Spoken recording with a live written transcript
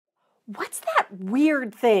What's that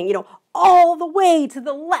weird thing, all the way to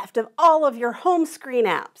the left of all of your home screen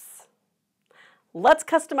apps? Let's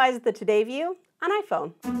customize the Today view on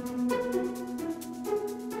iPhone.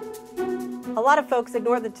 A lot of folks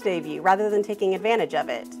ignore the Today view rather than taking advantage of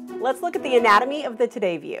it. Let's look at the anatomy of the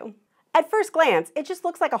Today view. At first glance, it just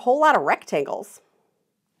looks like a whole lot of rectangles.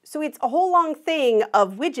 So it's a whole long thing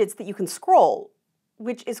of widgets that you can scroll,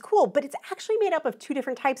 which is cool, but it's actually made up of two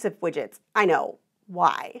different types of widgets. I know.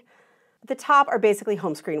 Why? The top are basically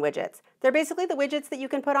home screen widgets. They're basically the widgets that you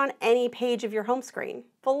can put on any page of your home screen.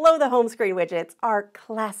 Below the home screen widgets are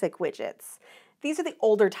classic widgets. These are the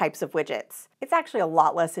older types of widgets. It's actually a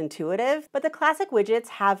lot less intuitive, but the classic widgets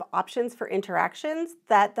have options for interactions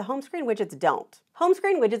that the home screen widgets don't. Home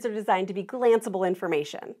screen widgets are designed to be glanceable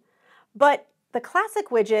information, but the classic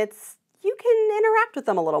widgets, you can interact with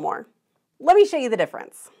them a little more. Let me show you the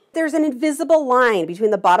difference. There's an invisible line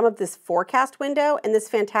between the bottom of this forecast window and this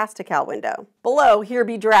Fantastical window. Below, here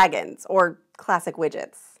be dragons, or classic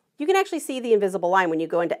widgets. You can actually see the invisible line when you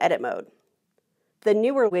go into edit mode. The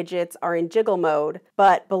newer widgets are in jiggle mode,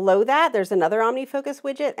 but below that, there's another OmniFocus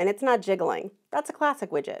widget, and it's not jiggling. That's a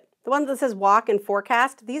classic widget. The one that says walk and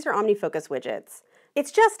forecast, these are OmniFocus widgets.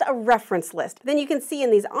 It's just a reference list. Then you can see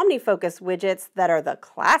in these OmniFocus widgets that are the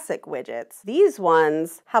classic widgets, these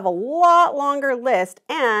ones have a lot longer list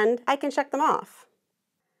and I can check them off.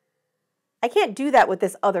 I can't do that with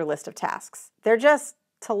this other list of tasks. They're just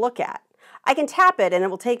to look at. I can tap it and it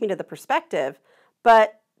will take me to the perspective,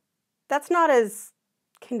 but that's not as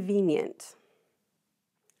convenient.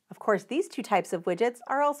 Of course, these two types of widgets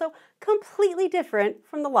are also completely different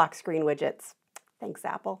from the lock screen widgets. Thanks,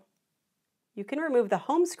 Apple. You can remove the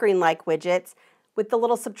home screen-like widgets with the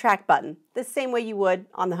little subtract button, the same way you would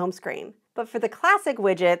on the home screen. But for the classic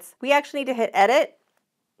widgets, we actually need to hit Edit,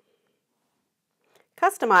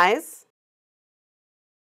 Customize,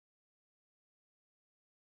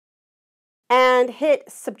 and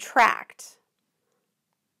hit Subtract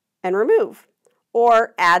and remove,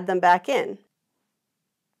 or add them back in.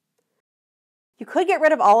 You could get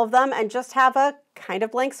rid of all of them and just have a kind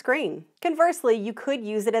of blank screen. Conversely, you could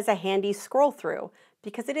use it as a handy scroll through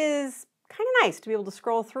because it is kind of nice to be able to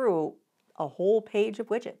scroll through a whole page of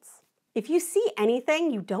widgets. If you see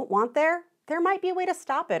anything you don't want there might be a way to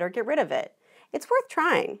stop it or get rid of it. It's worth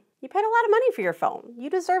trying. You paid a lot of money for your phone. You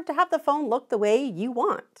deserve to have the phone look the way you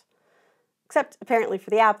want. Except apparently for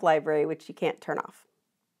the app library, which you can't turn off.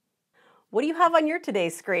 What do you have on your Today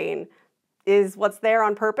screen? Is what's there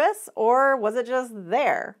on purpose, or was it just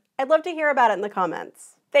there? I'd love to hear about it in the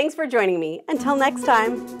comments. Thanks for joining me. Until next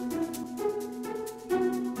time.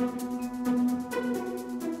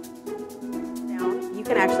 You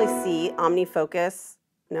can actually see OmniFocus.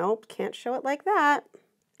 Nope, can't show it like that.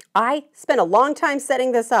 I spent a long time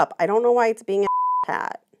setting this up. I don't know why it's being a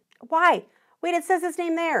cat. Why? Wait, it says his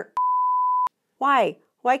name there. Why?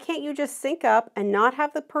 Why can't you just sync up and not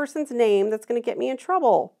have the person's name that's going to get me in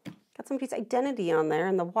trouble? Got somebody's identity on there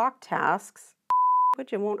and the walk tasks.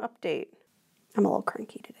 Widget won't update. I'm a little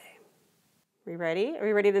cranky today. Are we ready? Are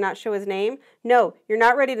we ready to not show his name? No, you're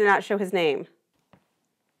not ready to not show his name.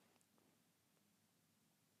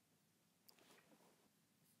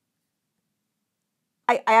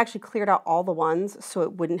 I actually cleared out all the ones so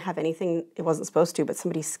it wouldn't have anything it wasn't supposed to, but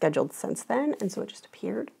somebody scheduled since then, and so it just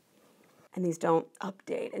appeared. And these don't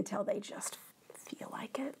update until they just feel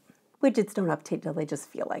like it. Widgets don't update until they just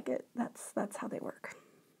feel like it. That's how they work.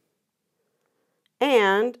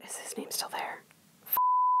 And is his name still there?